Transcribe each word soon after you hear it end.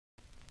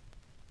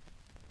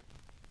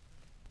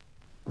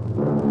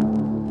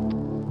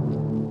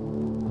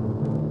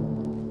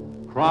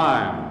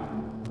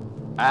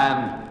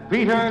and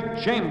Peter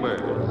Chambers.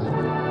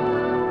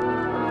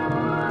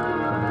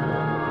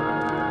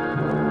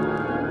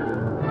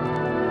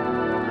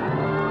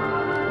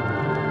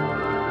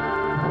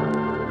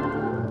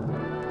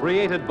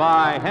 Created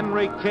by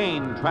Henry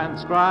Kane,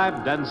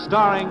 transcribed and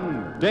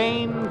starring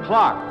Dane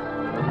Clark.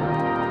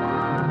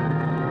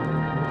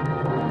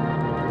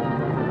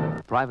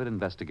 Private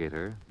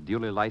investigator,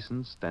 duly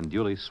licensed and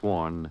duly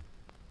sworn,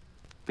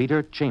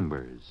 Peter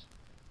Chambers.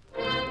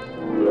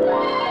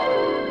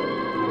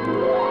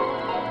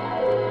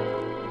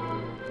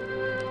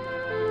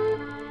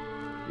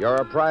 You're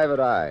a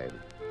private eye.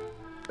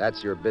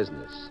 That's your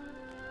business.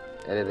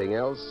 Anything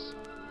else,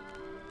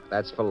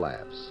 that's for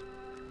laughs.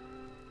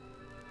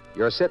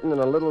 You're sitting in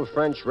a little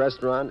French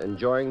restaurant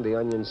enjoying the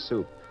onion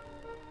soup.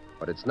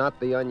 But it's not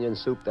the onion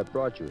soup that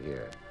brought you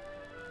here.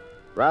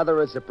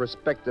 Rather, it's a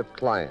prospective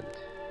client.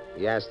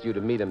 He asked you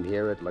to meet him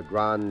here at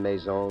Grande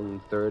Maison,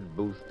 third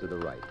booth to the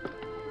right.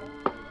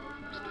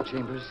 Mr.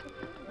 Chambers?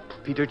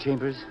 Peter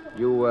Chambers?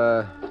 You,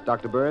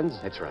 Dr.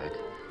 Burns? That's right.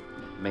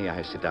 May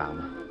I sit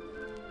down?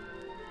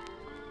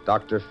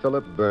 Dr.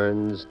 Philip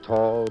Burns,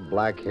 tall,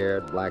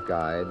 black-haired,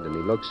 black-eyed, and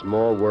he looks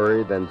more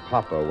worried than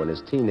Papa when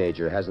his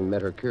teenager hasn't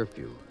met her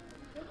curfew.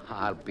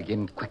 I'll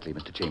begin quickly,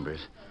 Mr.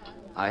 Chambers.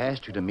 I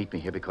asked you to meet me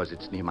here because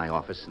it's near my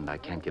office and I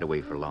can't get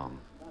away for long.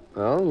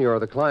 Well, you're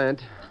the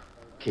client.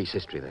 Case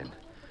history, then.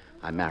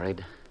 I'm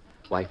married,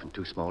 wife and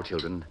 2 small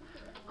children,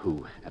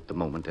 who, at the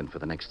moment and for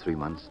the next 3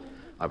 months,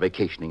 are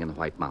vacationing in the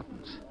White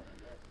Mountains.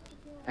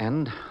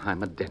 And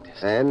I'm a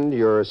dentist. And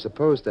you're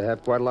supposed to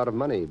have quite a lot of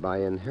money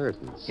by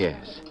inheritance.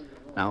 Yes.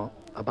 Now,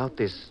 about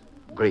this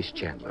Grace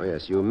Chandler. Oh,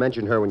 yes, you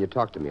mentioned her when you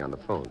talked to me on the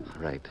phone.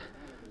 Right.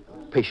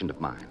 A patient of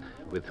mine,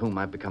 with whom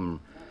I've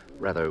become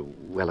rather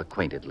well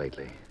acquainted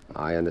lately.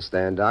 I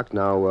understand, Doc.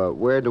 Now,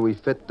 where do we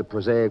fit the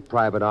prosaic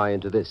private eye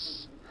into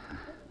this?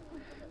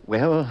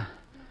 Well,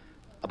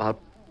 about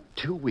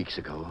 2 weeks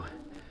ago,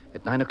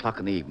 at 9 o'clock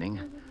in the evening,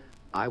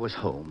 I was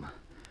home.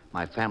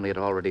 My family had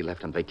already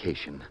left on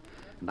vacation,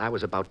 and I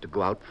was about to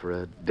go out for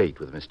a date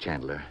with Miss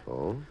Chandler.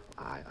 Oh?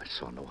 I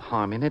saw no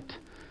harm in it.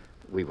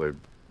 We were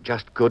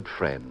just good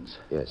friends.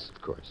 Yes,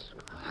 of course.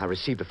 I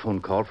received a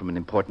phone call from an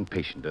important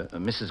patient, a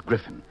Mrs.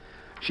 Griffin.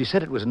 She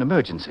said it was an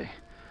emergency.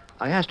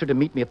 I asked her to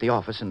meet me at the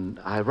office, and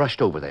I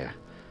rushed over there.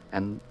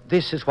 And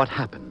this is what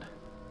happened.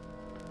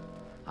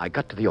 I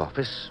got to the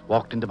office,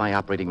 walked into my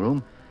operating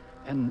room,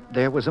 and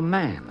there was a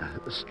man,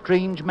 a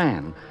strange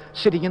man,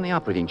 sitting in the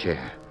operating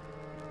chair.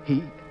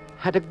 He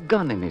had a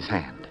gun in his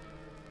hand.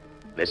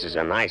 This is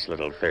a nice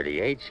little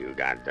 38 you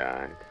got,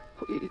 Doc.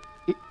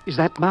 Is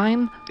that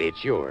mine?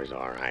 It's yours,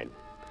 all right.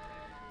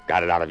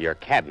 Got it out of your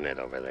cabinet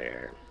over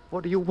there.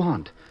 What do you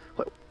want?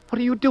 What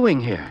are you doing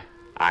here?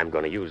 I'm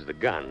going to use the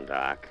gun,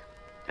 Doc,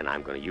 and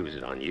I'm going to use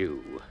it on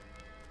you.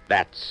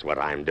 That's what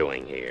I'm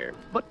doing here.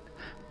 But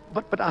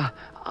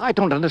I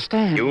don't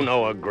understand. You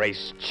know a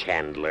Grace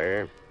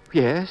Chandler?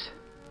 Yes.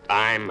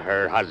 I'm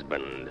her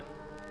husband.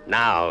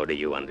 Now do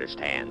you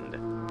understand?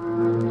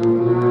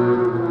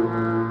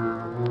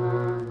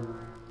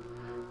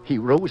 He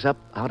rose up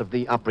out of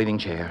the operating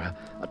chair,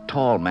 a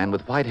tall man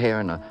with white hair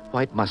and a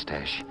white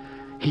mustache.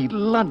 He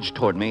lunged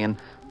toward me, and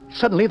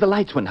suddenly the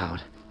lights went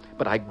out.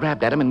 But I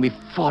grabbed at him, and we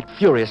fought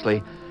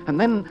furiously. And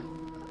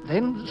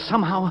then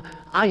somehow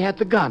I had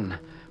the gun.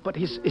 But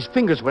his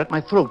fingers were at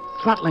my throat,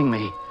 throttling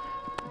me.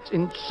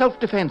 In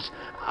self-defense,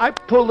 I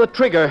pulled the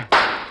trigger.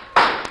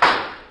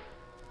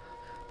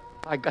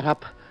 I got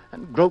up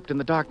and groped in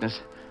the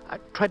darkness. I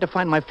tried to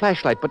find my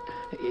flashlight, but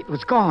it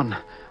was gone.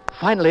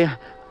 Finally,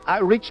 I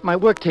reached my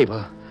work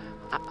table.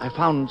 I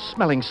found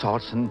smelling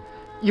salts and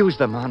used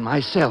them on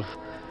myself.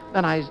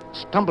 Then I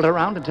stumbled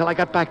around until I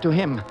got back to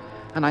him,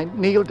 and I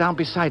kneeled down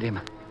beside him.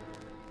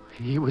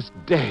 He was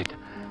dead.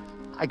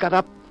 I got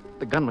up.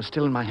 The gun was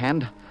still in my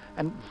hand.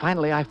 And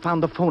finally, I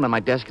found the phone on my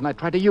desk, and I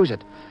tried to use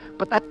it.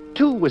 But that,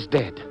 too, was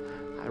dead.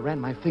 I ran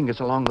my fingers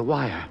along the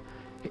wire.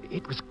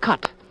 It was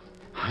cut.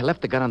 I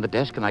left the gun on the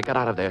desk, and I got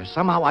out of there.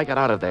 Somehow I got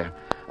out of there.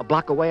 A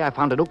block away, I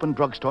found an open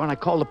drugstore, and I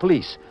called the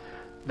police.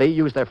 They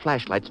used their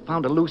flashlights,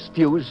 found a loose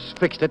fuse,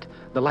 fixed it.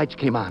 The lights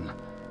came on.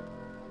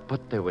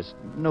 But there was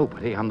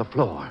nobody on the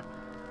floor.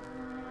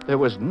 There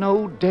was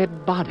no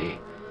dead body.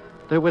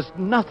 There was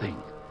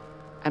nothing.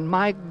 And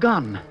my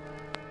gun,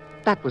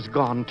 that was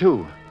gone,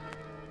 too.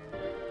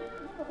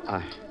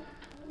 I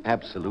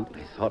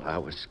absolutely thought I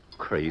was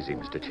crazy,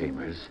 Mr.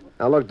 Chambers.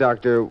 Now, look,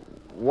 Doctor,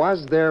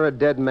 was there a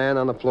dead man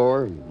on the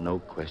floor? No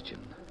question.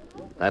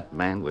 That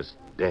man was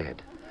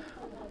dead.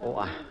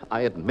 Oh,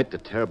 I admit to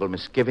terrible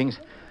misgivings.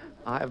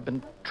 I've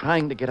been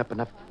trying to get up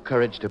enough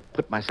courage to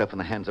put myself in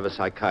the hands of a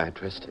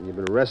psychiatrist. And you've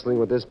been wrestling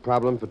with this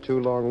problem for 2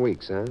 long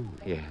weeks, huh?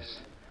 Yes.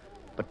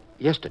 But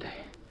yesterday,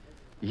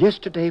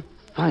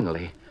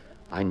 finally,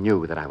 I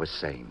knew that I was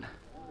sane.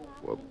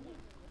 Well,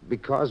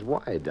 because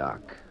why,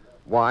 Doc?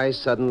 Why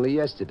suddenly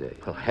yesterday?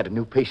 Well, I had a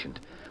new patient,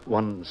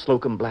 one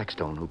Slocum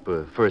Blackstone, who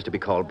prefers to be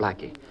called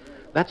Blackie.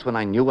 That's when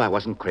I knew I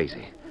wasn't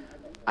crazy.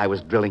 I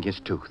was drilling his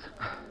tooth.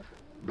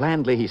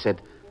 Blandly, he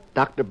said,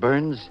 "Dr.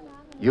 Burns,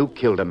 you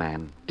killed a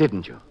man,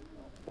 didn't you?"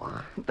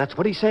 What? That's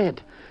what he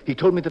said. He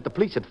told me that the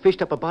police had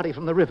fished up a body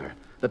from the river,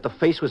 that the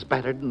face was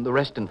battered and the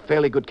rest in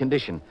fairly good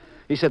condition.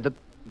 He said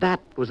that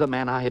was the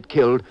man I had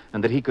killed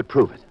and that he could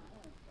prove it.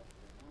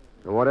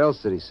 And what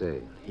else did he say?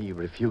 He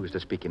refused to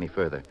speak any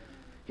further.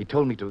 He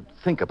told me to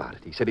think about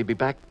it. He said he'd be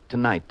back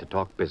tonight to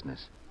talk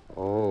business.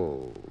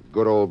 Oh,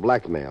 good old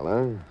blackmail,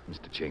 huh?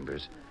 Mr.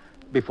 Chambers,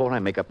 before I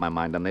make up my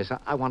mind on this,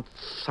 I want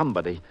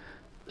somebody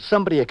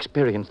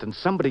experienced and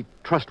somebody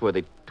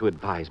trustworthy to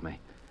advise me.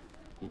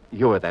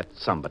 You're that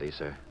somebody,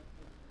 sir.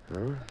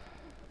 Huh?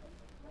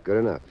 Good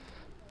enough.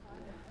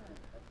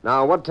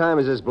 Now, what time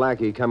is this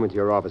Blackie coming to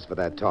your office for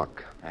that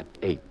talk? At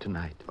 8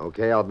 tonight.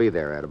 Okay, I'll be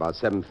there at about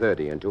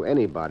 7:30. And to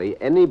anybody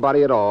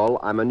at all,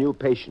 I'm a new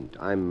patient.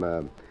 I'm,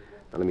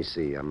 let me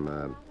see,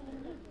 I'm,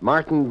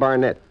 Martin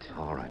Barnett.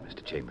 All right,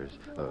 Mr. Chambers.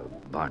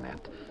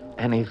 Barnett.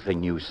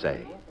 Anything you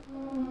say.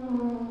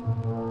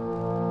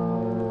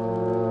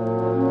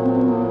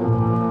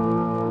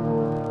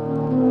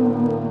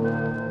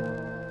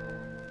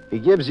 He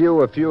gives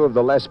you a few of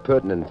the less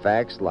pertinent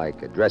facts,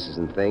 like addresses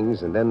and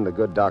things, and then the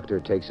good doctor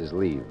takes his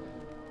leave.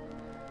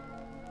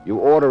 You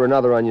order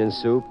another onion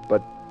soup,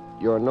 but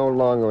you're no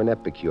longer an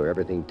epicure.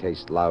 Everything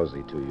tastes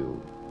lousy to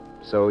you.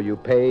 So you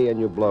pay and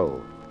you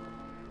blow.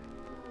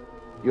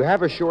 You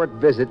have a short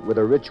visit with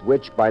a rich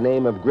witch by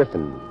name of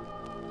Griffin,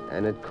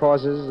 and it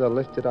causes a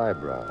lifted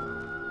eyebrow.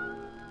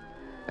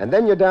 And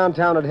then you're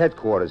downtown at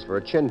headquarters for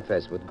a chin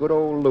fest with good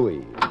old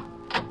Louis.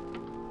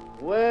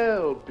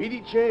 Well,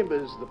 Petey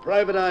Chambers, the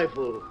private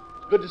eyeful.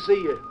 It's good to see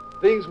you.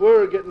 Things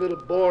were getting a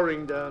little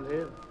boring down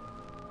here.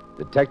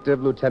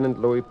 Detective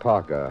Lieutenant Louis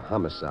Parker,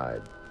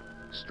 homicide.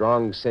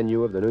 Strong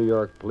sinew of the New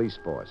York police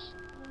force.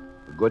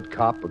 A good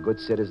cop, a good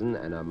citizen,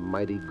 and a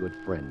mighty good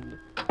friend.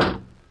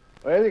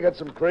 Well, you got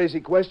some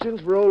crazy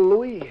questions for old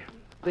Louis.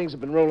 Things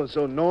have been rolling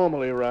so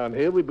normally around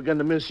here, we've begun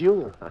to miss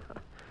you.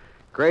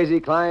 Crazy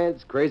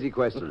clients, crazy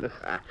questions.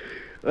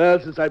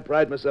 Well, since I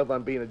pride myself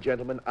on being a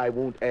gentleman, I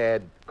won't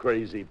add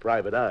crazy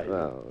private eye.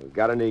 Well,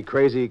 got any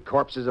crazy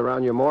corpses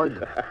around your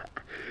morgue?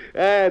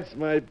 That's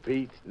my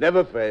Pete.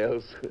 Never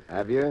fails.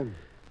 Have you?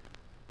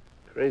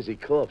 Crazy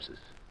corpses.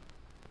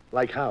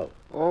 Like how?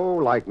 Oh,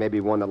 like maybe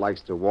one that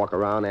likes to walk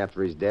around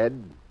after he's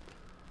dead.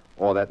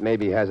 Or that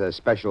maybe has a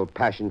special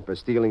passion for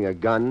stealing a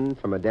gun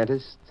from a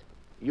dentist.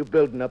 You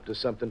building up to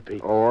something,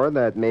 Pete. Or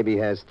that maybe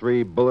has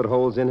 3 bullet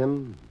holes in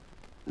him.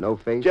 No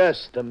face.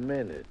 Just a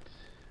minute.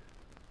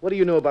 What do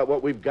you know about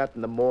what we've got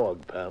in the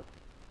morgue, pal?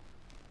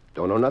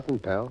 Don't know nothing,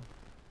 pal.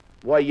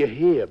 Why you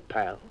here,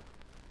 pal?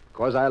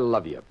 'Cause I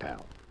love you,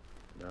 pal.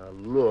 Now,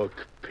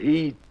 look,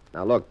 Pete.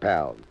 Now, look,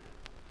 pal.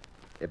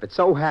 If it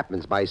so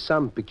happens by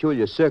some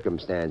peculiar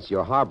circumstance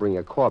you're harboring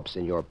a corpse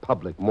in your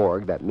public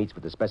morgue that meets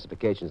with the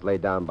specifications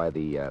laid down by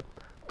the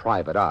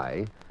private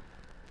eye,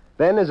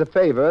 then as a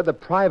favor, the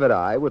private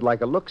eye would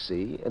like a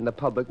look-see in the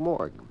public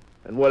morgue.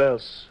 And what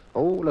else?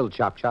 Oh, a little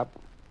chop-chop.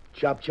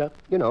 Chop-chop?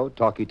 You know,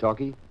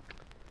 talky-talky.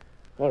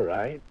 All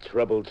right.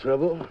 Trouble.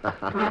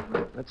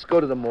 Let's go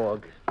to the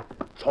morgue.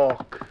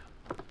 Talk.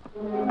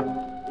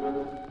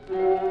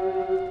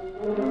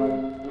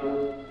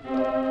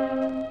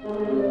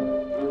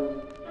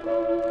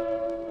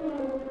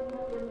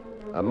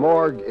 A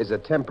morgue is a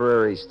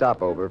temporary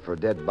stopover for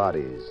dead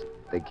bodies.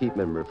 They keep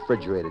them in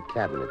refrigerated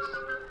cabinets.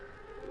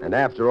 And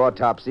after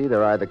autopsy,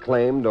 they're either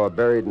claimed or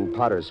buried in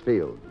Potter's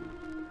Field.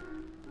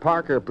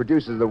 Parker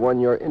produces the one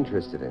you're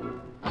interested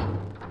in.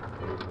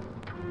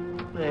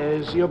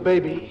 There's your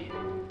baby.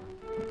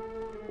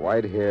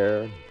 White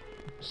hair,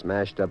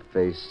 smashed up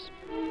face.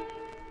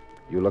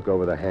 You look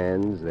over the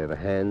hands, they're the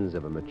hands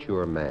of a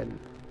mature man.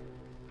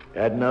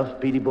 Had enough,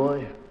 Petey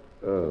boy?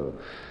 Oh,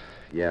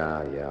 yeah,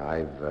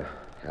 I've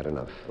had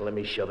enough. Let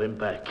me shove him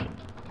back.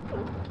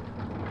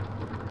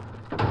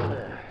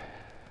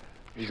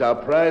 He's our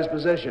prized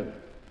possession.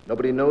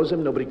 Nobody knows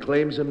him, nobody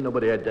claims him,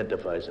 nobody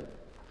identifies him.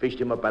 Fished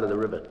him up out of the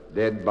river.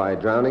 Dead by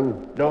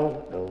drowning?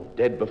 No.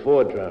 Dead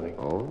before drowning.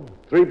 Oh?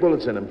 3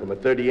 bullets in him from a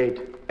 .38.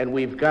 And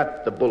we've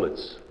got the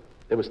bullets.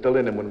 They were still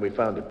in him when we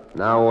found him.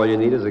 Now all you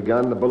need is a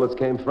gun the bullets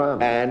came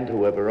from. And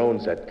whoever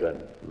owns that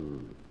gun.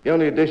 The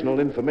only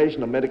additional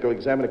information a medical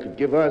examiner could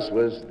give us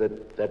was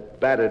that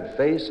battered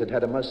face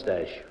had a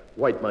mustache.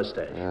 White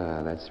mustache.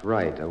 Ah, that's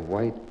right. A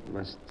white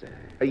mustache.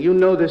 You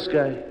know this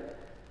guy?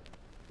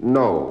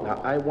 No.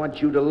 Now, I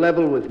want you to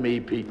level with me,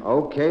 Pete.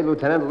 Okay,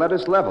 Lieutenant, let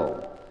us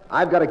level.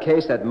 I've got a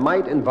case that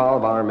might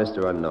involve our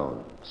Mr.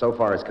 Unknown. So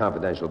far, it's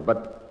confidential,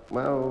 but,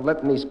 well,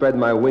 let me spread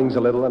my wings a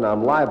little, and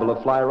I'm liable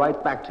to fly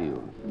right back to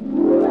you.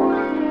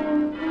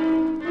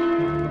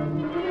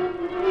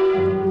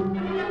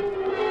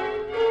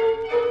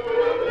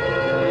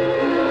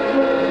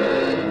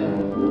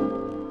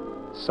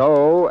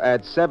 So,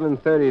 at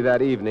 7:30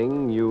 that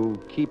evening, you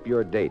keep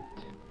your date.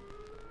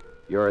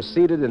 You're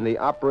seated in the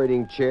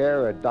operating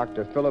chair at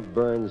Dr. Philip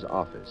Burns'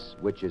 office,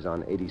 which is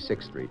on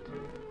 86th Street.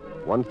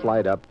 1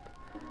 flight up,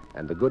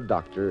 and the good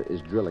doctor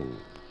is drilling.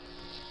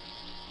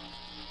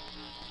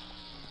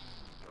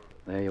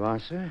 There you are,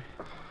 sir.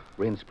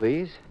 Rinse,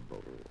 please.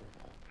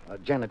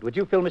 Janet, would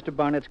you fill Mr.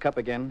 Barnett's cup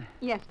again?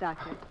 Yes,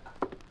 Doctor.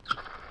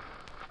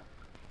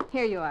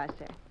 Here you are,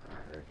 sir.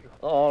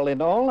 All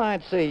in all,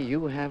 I'd say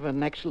you have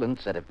an excellent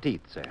set of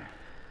teeth, sir.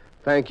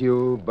 Thank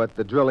you, but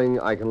the drilling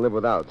I can live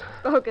without.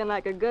 Spoken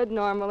like a good,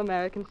 normal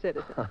American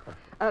citizen.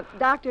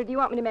 Doctor, do you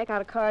want me to make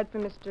out a card for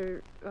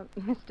Mr.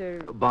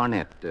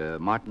 Barnett,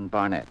 Martin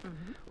Barnett.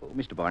 Oh,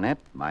 Mr. Barnett,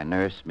 my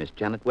nurse, Miss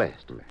Janet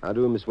West. How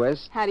do, Miss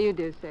West? How do you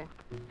do, sir?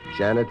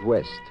 Janet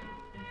West.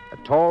 A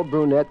tall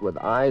brunette with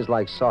eyes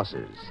like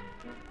saucers.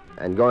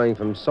 And going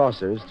from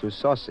saucers to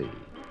saucy.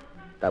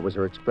 That was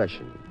her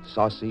expression.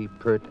 Saucy,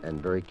 pert, and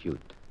very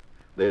cute.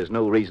 There's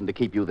no reason to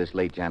keep you this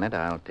late, Janet.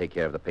 I'll take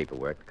care of the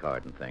paperwork, the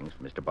card and things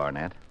for Mr.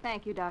 Barnett.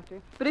 Thank you,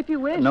 Doctor. But if you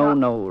wish... No,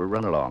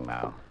 run along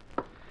now.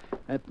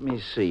 Let me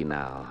see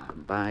now.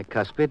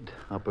 Bicuspid,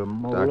 upper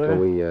molar... Doctor,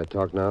 we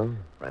talk now?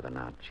 Rather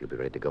not. She'll be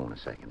ready to go in a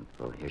second.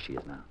 Oh, here she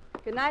is now.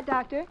 Good night,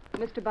 Doctor.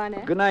 Mr.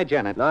 Barnett. Good night,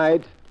 Janet.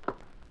 Night.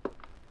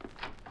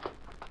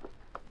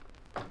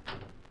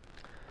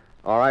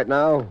 All right,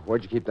 now,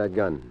 where'd you keep that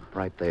gun?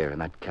 Right there in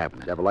that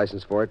cabinet. Do you have a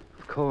license for it?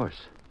 Of course.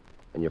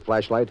 And your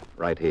flashlight?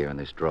 Right here in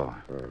this drawer.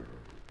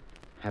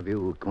 Have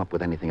you come up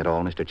with anything at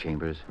all, Mr.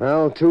 Chambers?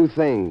 Well, two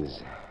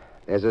things.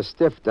 There's a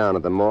stiff down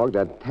at the morgue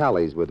that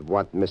tallies with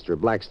what Mr.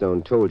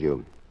 Blackstone told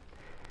you.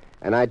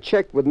 And I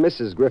checked with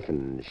Mrs.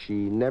 Griffin. She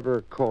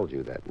never called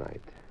you that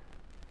night.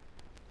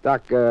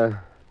 Doc,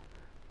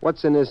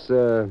 what's in this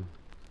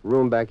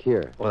room back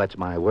here? Well, that's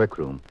my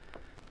workroom.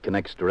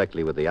 Connects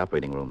directly with the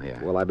operating room here.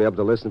 Will I be able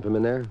to listen from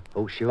in there?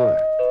 Oh, sure.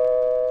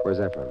 Where's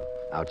that from?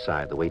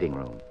 Outside, the waiting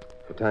room.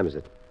 What time is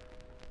it?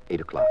 8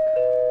 o'clock.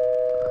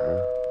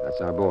 That's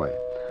our boy.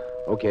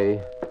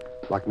 Okay,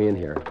 lock me in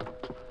here.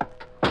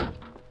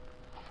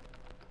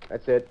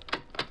 That's it.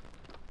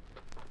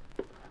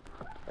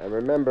 And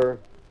remember,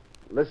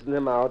 listen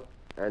him out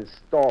and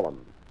stall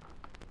him.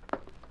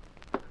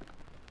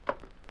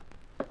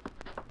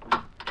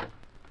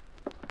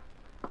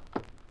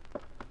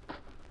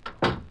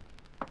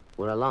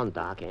 We're alone,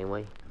 Doc, ain't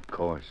we? Of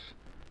course.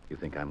 You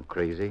think I'm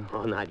crazy?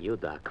 Oh, not you,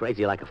 Doc.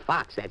 Crazy like a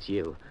fox, that's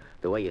you.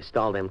 The way you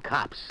stalled them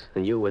cops,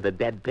 and you with a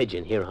dead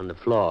pigeon here on the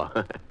floor.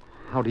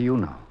 How do you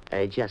know?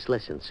 Hey, just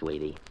listen,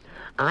 sweetie.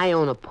 I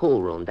own a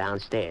pool room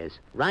downstairs,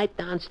 right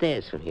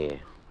downstairs from here.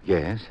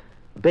 Yes?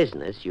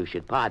 Business, you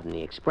should pardon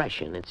the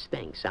expression, it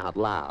stinks out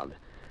loud.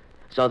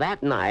 So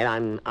that night,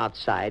 I'm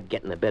outside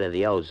getting a bit of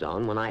the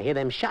ozone when I hear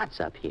them shots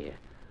up here.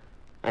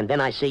 And then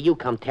I see you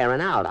come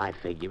tearing out. I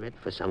figure it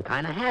for some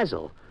kind of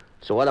hassle.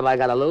 So what have I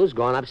got to lose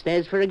going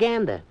upstairs for a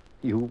gander?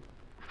 You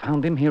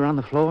found him here on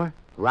the floor?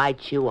 Right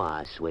you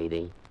are,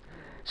 sweetie.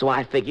 So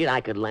I figured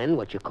I could lend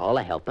what you call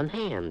a helping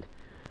hand.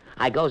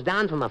 I goes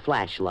down for my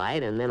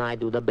flashlight, and then I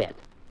do the bit.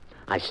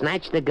 I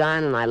snatch the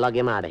gun, and I lug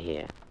him out of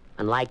here.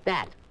 And like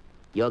that,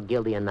 you're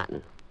guilty of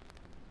nothing.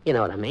 You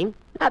know what I mean?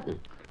 Nothing.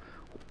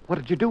 What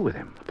did you do with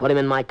him? Put him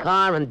in my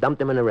car and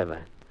dumped him in the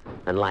river.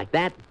 And like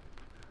that,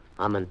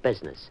 I'm in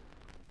business.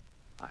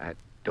 I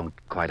don't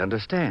quite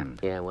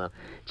understand. Yeah, well,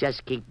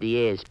 just keep the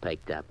ears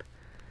picked up.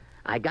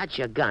 I got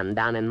your gun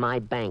down in my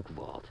bank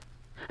vault.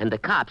 And the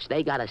cops,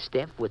 they got a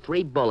stiff with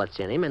 3 bullets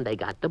in him, and they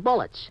got the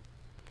bullets.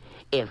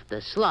 If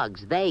the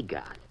slugs they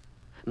got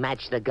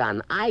match the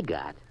gun I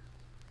got,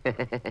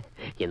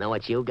 you know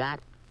what you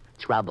got?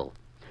 Trouble.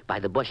 By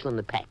the bushel and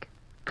the peck.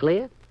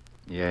 Clear?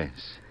 Yes.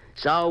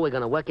 So we're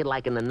going to work it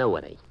like an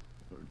annuity.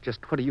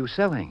 Just what are you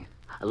selling?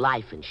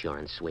 Life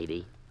insurance,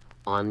 sweetie.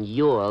 On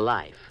your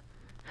life.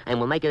 And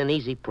we'll make it an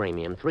easy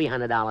premium,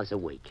 $300 a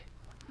week.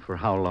 For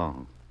how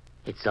long?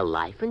 It's a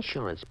life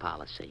insurance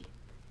policy.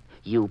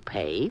 You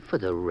pay for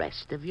the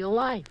rest of your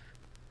life.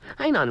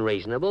 Ain't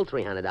unreasonable,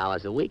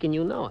 $300 a week, and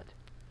you know it.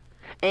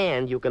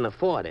 And you can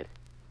afford it.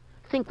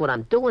 Think what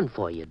I'm doing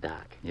for you,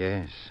 Doc.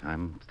 Yes,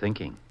 I'm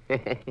thinking.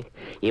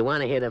 You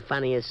want to hear the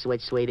funniest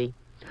switch, sweetie?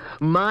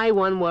 My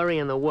one worry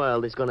in the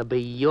world is going to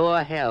be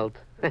your health.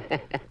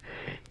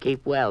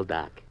 Keep well,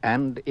 Doc.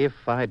 And if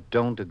I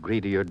don't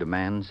agree to your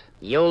demands?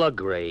 You'll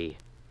agree.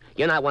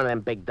 You're not one of them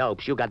big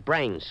dopes. You got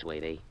brains,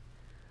 sweetie.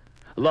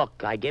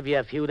 Look, I give you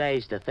a few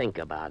days to think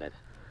about it.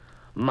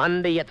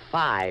 Monday at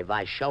 5,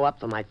 I show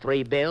up for my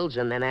 3 bills,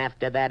 and then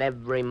after that,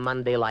 every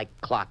Monday like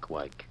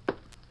clockwork.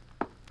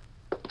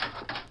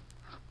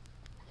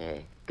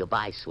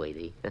 Goodbye,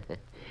 sweetie.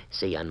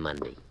 See you on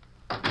Monday.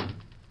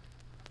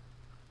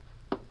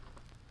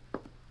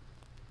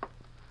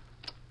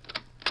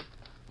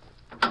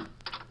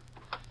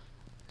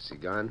 Is he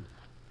gone?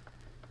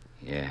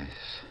 Yes.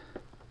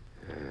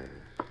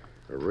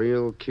 A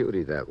real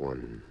cutie, that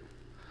one.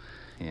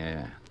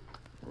 Yeah,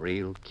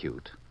 real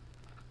cute.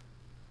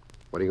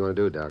 What are you going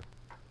to do, Doc?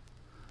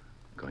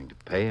 Going to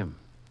pay him.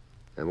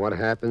 And what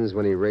happens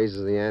when he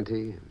raises the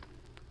ante?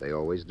 They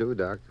always do,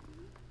 Doc.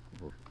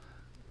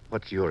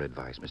 What's your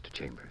advice, Mr.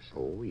 Chambers?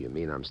 Oh, you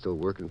mean I'm still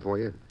working for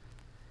you?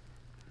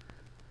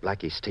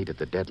 Blackie stated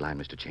the deadline,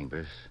 Mr.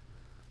 Chambers,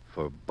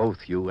 for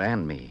both you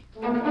and me.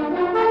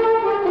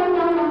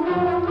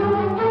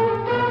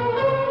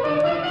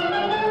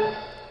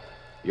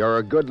 You're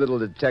a good little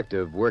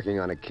detective working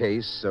on a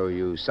case, so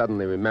you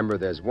suddenly remember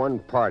there's one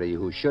party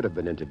who should have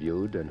been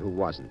interviewed and who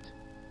wasn't.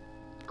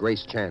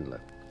 Grace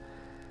Chandler.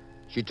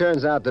 She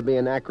turns out to be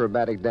an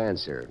acrobatic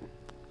dancer.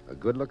 A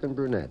good-looking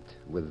brunette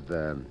with,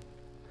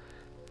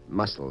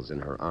 muscles in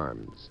her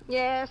arms.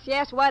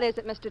 Yes, what is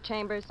it, Mr.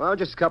 Chambers? Well,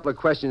 just a couple of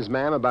questions,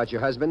 ma'am, about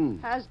your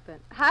husband.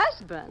 Husband?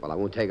 Well, I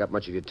won't take up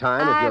much of your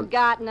time I've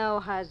got no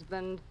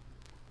husband.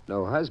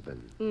 No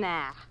husband?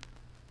 Nah.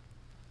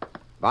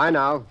 Bye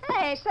now.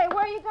 Hey, say, where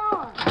are you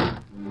going?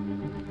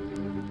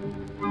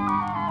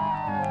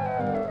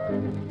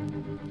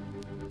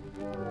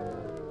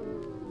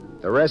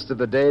 The rest of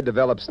the day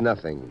develops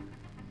nothing.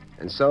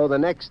 And so the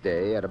next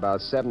day, at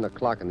about 7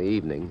 o'clock in the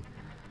evening,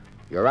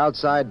 you're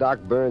outside Doc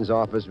Burns'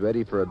 office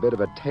ready for a bit of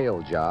a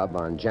tail job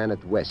on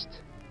Janet West.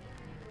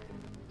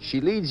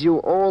 She leads you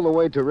all the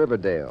way to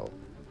Riverdale.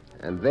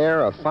 And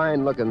there, a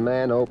fine-looking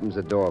man opens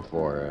the door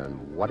for her.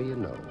 And what do you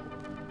know?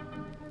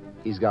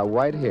 He's got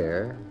white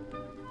hair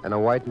and a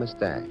white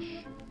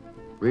mustache.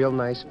 Real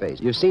nice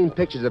face. You've seen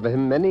pictures of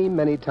him many,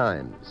 many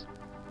times.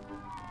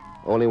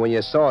 Only when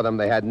you saw them,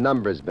 they had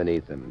numbers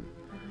beneath them.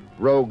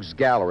 Rogues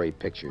Gallery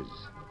pictures.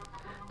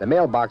 The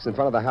mailbox in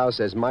front of the house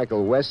says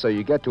Michael West, so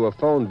you get to a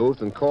phone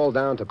booth and call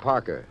down to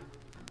Parker.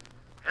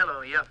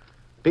 Hello, yeah.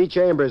 Pete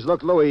Chambers,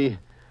 look, Louie,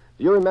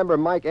 do you remember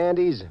Mike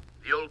Andes?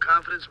 The old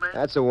confidence man?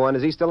 That's the one.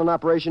 Is he still in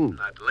operation?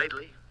 Not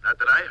lately. Not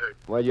that I heard.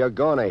 Well, you're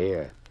gonna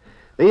hear.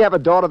 Did he have a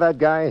daughter, that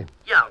guy?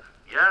 Yeah,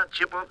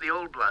 chip off the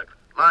old block.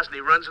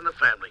 Larceny runs in the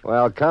family.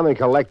 Well, come and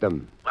collect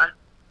them. What?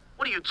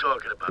 What are you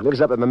talking about? He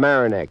lives up at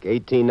Mamaroneck,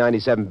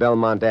 1897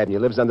 Belmont Avenue.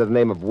 Lives under the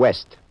name of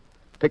West.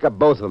 Pick up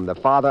both of them, the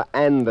father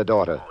and the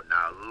daughter. Oh,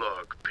 now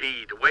look,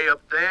 Pete, way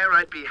up there,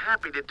 I'd be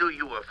happy to do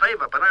you a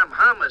favor, but I'm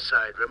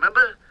homicide,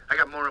 remember? I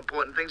got more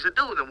important things to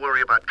do than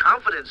worry about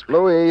confidence.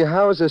 Louis,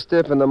 how's the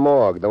stiff in the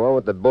morgue, the one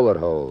with the bullet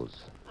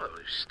holes? Well,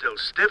 he's still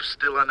stiff,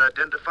 still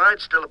unidentified,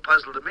 still a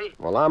puzzle to me.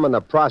 Well, I'm in the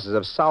process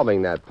of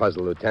solving that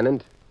puzzle,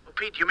 Lieutenant. Well,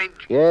 Pete, you mean...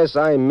 Yes,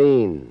 I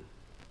mean.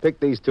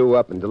 Pick these two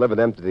up and deliver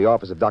them to the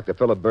office of Dr.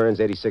 Philip Burns,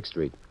 86th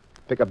Street.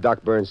 Pick up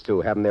Doc Burns,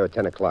 too. Have him there at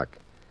 10 o'clock.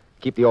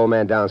 Keep the old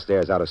man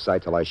downstairs out of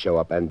sight till I show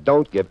up, and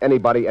don't give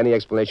anybody any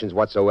explanations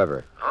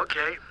whatsoever.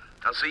 Okay.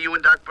 I'll see you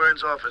in Doc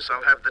Burns' office.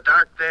 I'll have the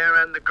doc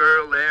there and the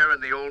girl there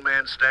and the old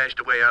man stashed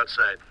away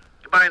outside.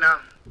 Goodbye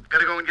now.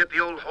 Gotta go and get the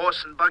old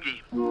horse and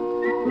buggy.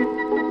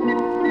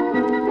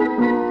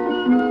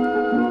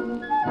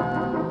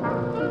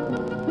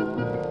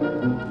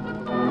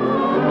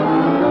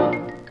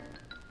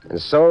 And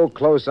so,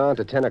 close on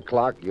to 10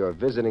 o'clock, you're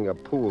visiting a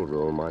pool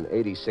room on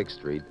 86th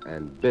Street,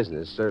 and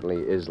business certainly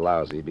is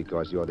lousy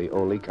because you're the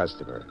only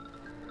customer.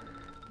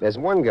 There's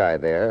one guy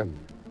there,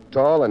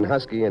 tall and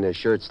husky in his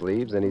shirt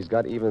sleeves, and he's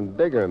got even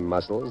bigger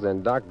muscles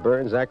than Doc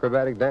Burns'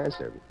 acrobatic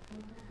dancer.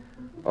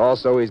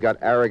 Also, he's got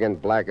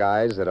arrogant black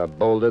eyes that are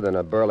bolder than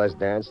a burlesque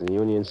dance in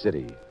Union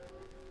City.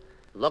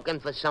 Looking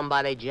for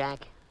somebody,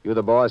 Jack? You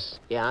the boss?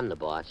 Yeah, I'm the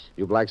boss.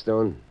 You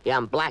Blackstone? Yeah,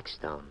 I'm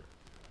Blackstone.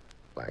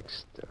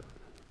 Blackstone.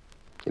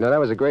 You know,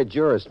 that was a great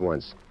jurist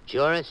once.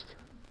 Jurist?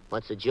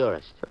 What's a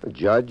jurist? A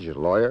judge, a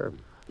lawyer.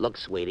 Look,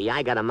 sweetie,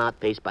 I got a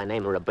mouthpiece by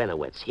name of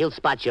Rabinowitz. He'll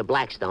spot your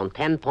Blackstone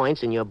 10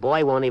 points, and your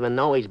boy won't even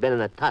know he's been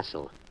in a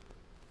tussle.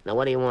 Now,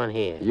 what do you want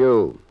here?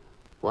 You.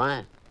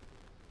 What?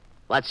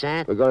 What's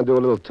that? We're going to do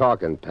a little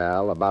talking,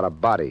 pal, about a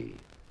body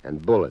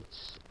and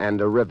bullets and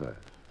a river.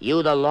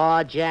 You the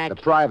law, Jack? The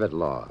private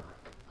law.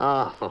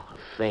 Oh,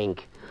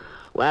 think.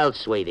 Well,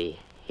 sweetie,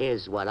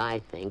 here's what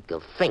I think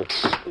of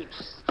Finks.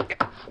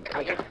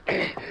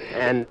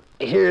 And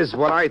here's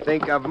what I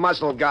think of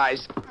muscle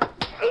guys.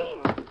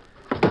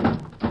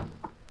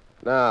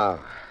 Now,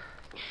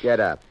 get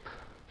up.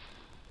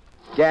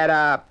 Get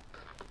up,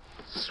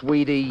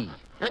 sweetie.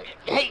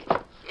 Hey,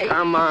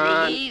 Come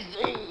on.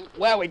 Easy.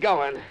 Where are we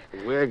going?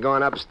 We're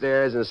going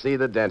upstairs and see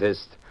the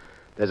dentist.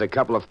 There's a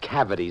couple of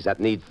cavities that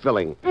need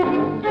filling.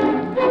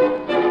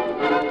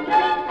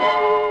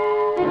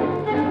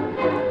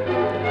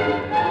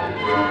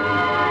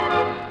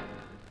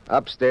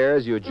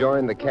 Upstairs, you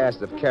join the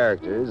cast of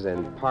characters,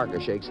 and Parker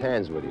shakes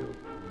hands with you.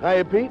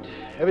 Hiya, Pete.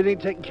 Everything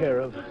taken care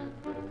of.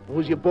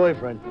 Who's your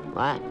boyfriend?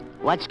 What?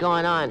 What's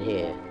going on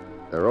here?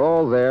 They're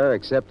all there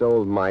except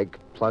old Mike,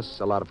 plus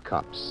a lot of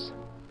cops.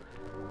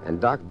 And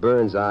Doc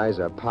Burns' eyes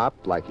are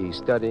popped like he's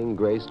studying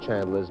Grace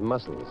Chandler's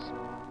muscles.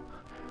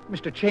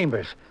 Mr.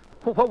 Chambers,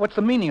 what's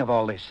the meaning of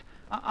all this?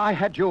 I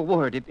had your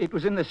word. It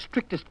was in the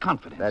strictest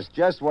confidence. That's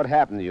just what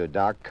happened to you,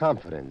 Doc.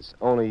 Confidence.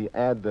 Only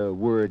add the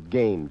word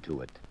game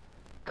to it.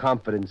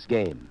 Confidence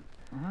game.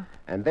 Uh-huh.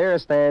 And there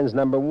stands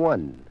number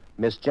one,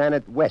 Miss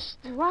Janet West.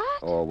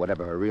 What? Or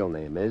whatever her real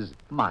name is.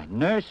 My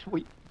nurse?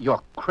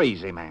 You're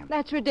crazy, man.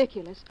 That's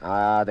ridiculous.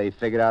 They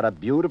figured out a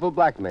beautiful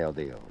blackmail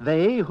deal.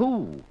 They?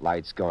 Who?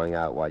 Lights going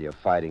out while you're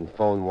fighting,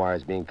 phone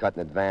wires being cut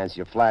in advance,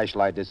 your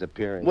flashlight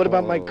disappearing. What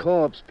about my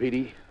corpse,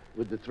 Petey,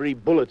 with the 3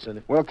 bullets in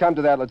it? We'll come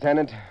to that,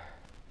 Lieutenant.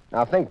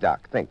 Now think,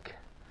 Doc, think.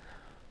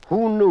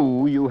 Who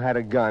knew you had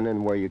a gun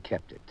and where you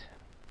kept it?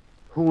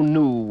 Who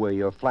knew where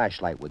your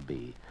flashlight would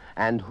be?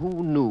 And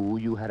who knew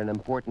you had an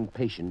important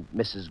patient,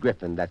 Mrs.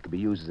 Griffin, that could be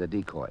used as a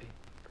decoy?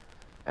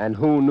 And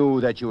who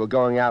knew that you were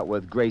going out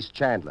with Grace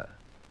Chandler?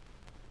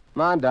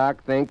 Come on,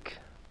 Doc, think.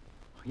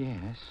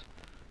 Yes.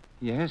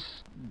 Yes,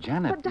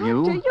 Janet But, Doctor,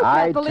 knew. you can't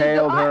I believe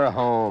tailed that her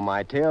home.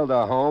 I tailed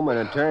her home, and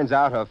it turns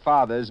out her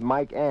father's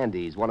Mike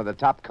Andes, one of the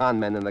top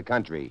con men in the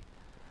country.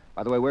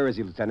 By the way, where is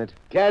he, Lieutenant?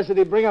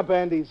 Cassidy, bring up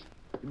Andes.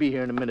 He'll be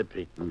here in a minute,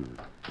 Pete.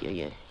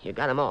 You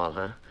got 'em all,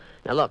 huh?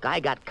 Now, look,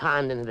 I got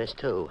conned into this,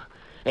 too.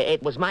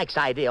 It was Mike's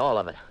idea, all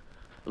of it.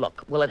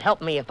 Look, will it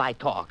help me if I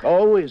talk?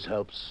 Always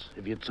helps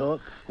if you talk.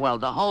 Well,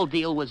 the whole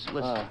deal was...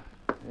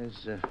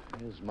 Here's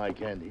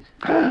Mike Andes.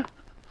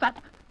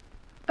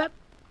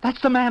 That's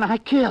the man I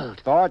killed.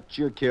 Thought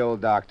you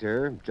killed,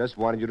 Doctor. Just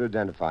wanted you to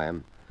identify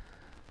him.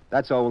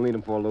 That's all we'll need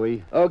him for,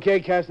 Louis.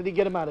 Okay, Cassidy,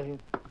 get him out of here.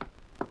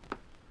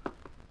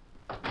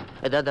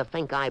 The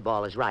Fink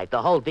eyeball is right.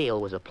 The whole deal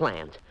was a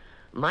plant.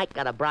 Mike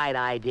got a bright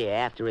idea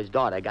after his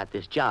daughter got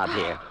this job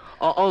here.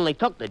 Only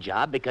took the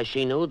job because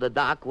she knew the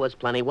doc was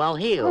plenty well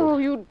healed. Oh,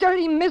 you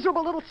dirty,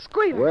 miserable little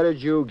squealer. Where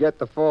did you get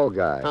the fall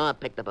guy? I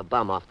picked up a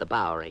bum off the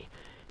Bowery.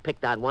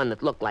 Picked out one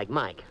that looked like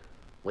Mike.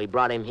 We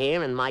brought him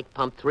here, and Mike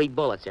pumped 3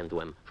 bullets into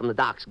him from the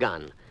doc's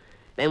gun.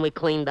 Then we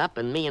cleaned up,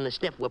 and me and the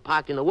stiff were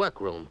parked in the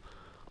workroom.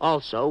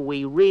 Also,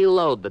 we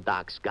reload the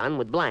doc's gun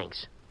with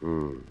blanks.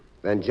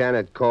 Then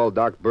Janet called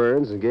Doc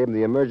Burns and gave him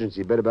the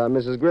emergency bit about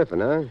Mrs.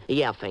 Griffin, huh?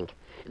 Yeah, Fink.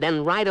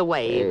 Then right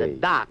away, the Hey.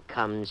 doc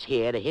comes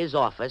here to his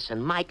office,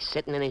 and Mike's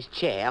sitting in his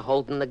chair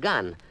holding the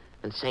gun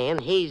and saying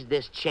he's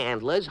this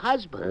Chandler's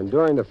husband. And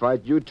during the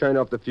fight, you turned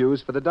off the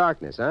fuse for the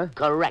darkness, huh?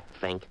 Correct,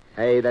 Fink.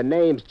 Hey, the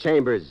name's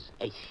Chambers.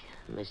 Hey,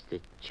 Mr.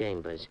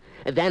 Chambers.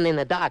 Then in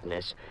the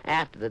darkness,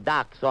 after the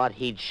doc thought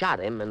he'd shot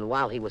him, and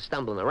while he was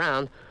stumbling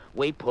around,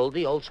 we pulled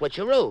the old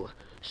switcheroo.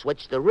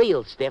 Switched the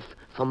real stiff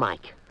for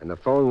Mike. And the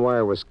phone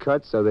wire was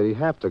cut so that he'd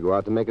have to go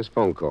out to make his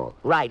phone call.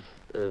 Right,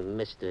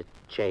 Mr.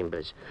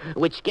 Chambers.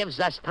 Which gives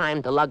us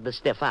time to lug the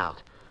stiff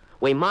out.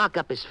 We mark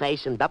up his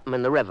face and dump him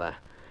in the river.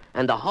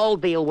 And the whole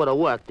deal would have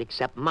worked,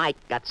 except Mike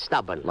got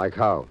stubborn. Like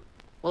how?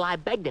 Well, I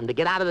begged him to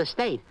get out of the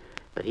state.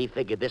 But he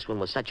figured this one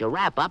was such a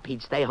wrap-up,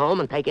 he'd stay home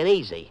and take it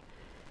easy.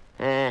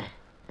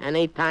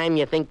 Anytime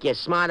you think you're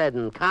smarter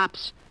than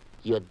cops,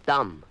 you're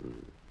dumb.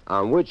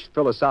 On which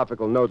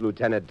philosophical note,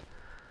 Lieutenant,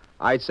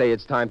 I'd say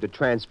it's time to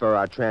transfer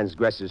our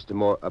transgressors to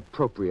more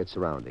appropriate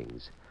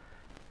surroundings.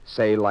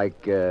 Say,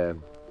 like, the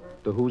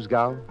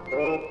Hoosgow?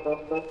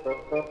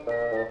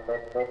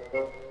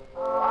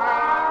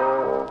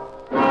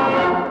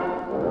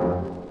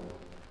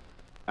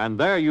 And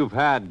there you've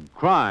had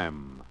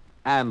Crime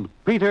and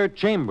Peter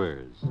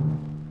Chambers.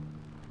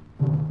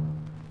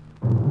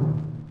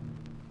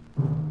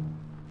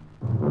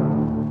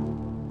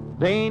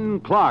 Dane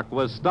Clark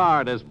was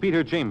starred as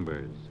Peter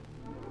Chambers.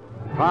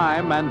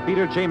 Crime and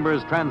Peter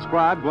Chambers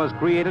Transcribed was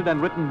created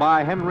and written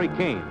by Henry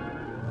Kane.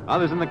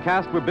 Others in the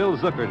cast were Bill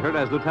Zuckert, heard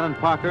as Lieutenant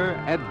Parker,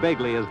 Ed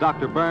Begley as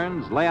Dr.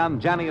 Burns, Leon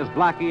Janney as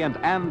Blackie, and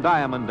Ann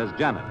Diamond as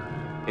Janet.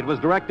 It was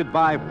directed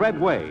by Fred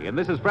Way, and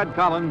this is Fred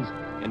Collins,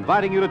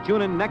 inviting you to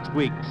tune in next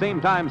week, same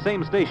time,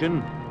 same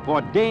station,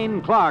 for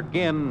Dane Clark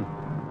in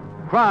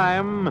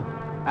Crime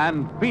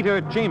and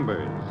Peter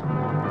Chambers.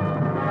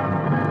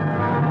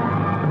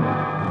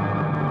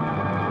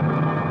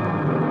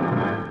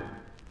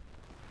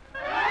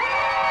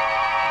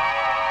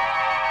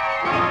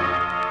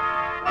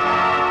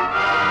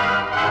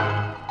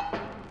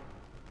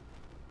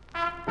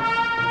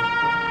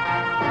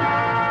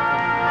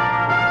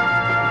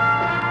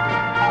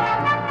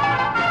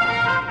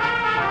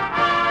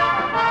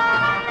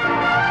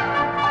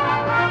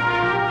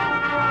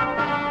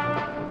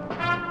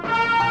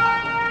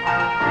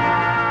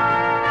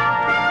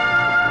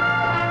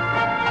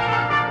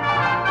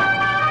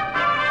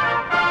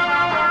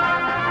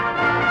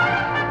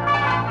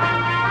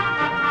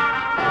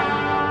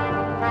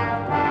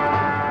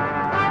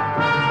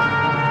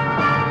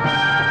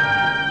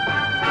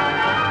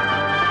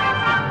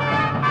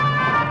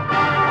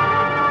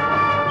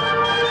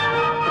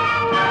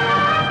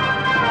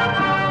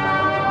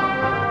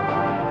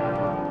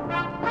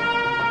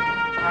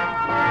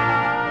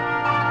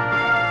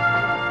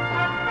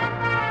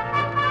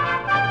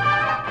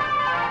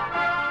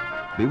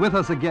 Be with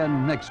us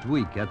again next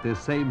week at this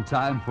same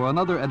time for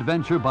another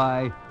adventure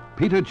by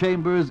Peter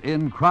Chambers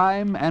in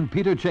Crime and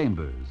Peter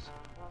Chambers.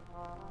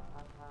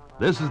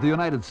 This is the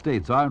United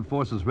States Armed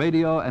Forces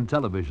Radio and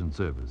Television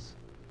Service.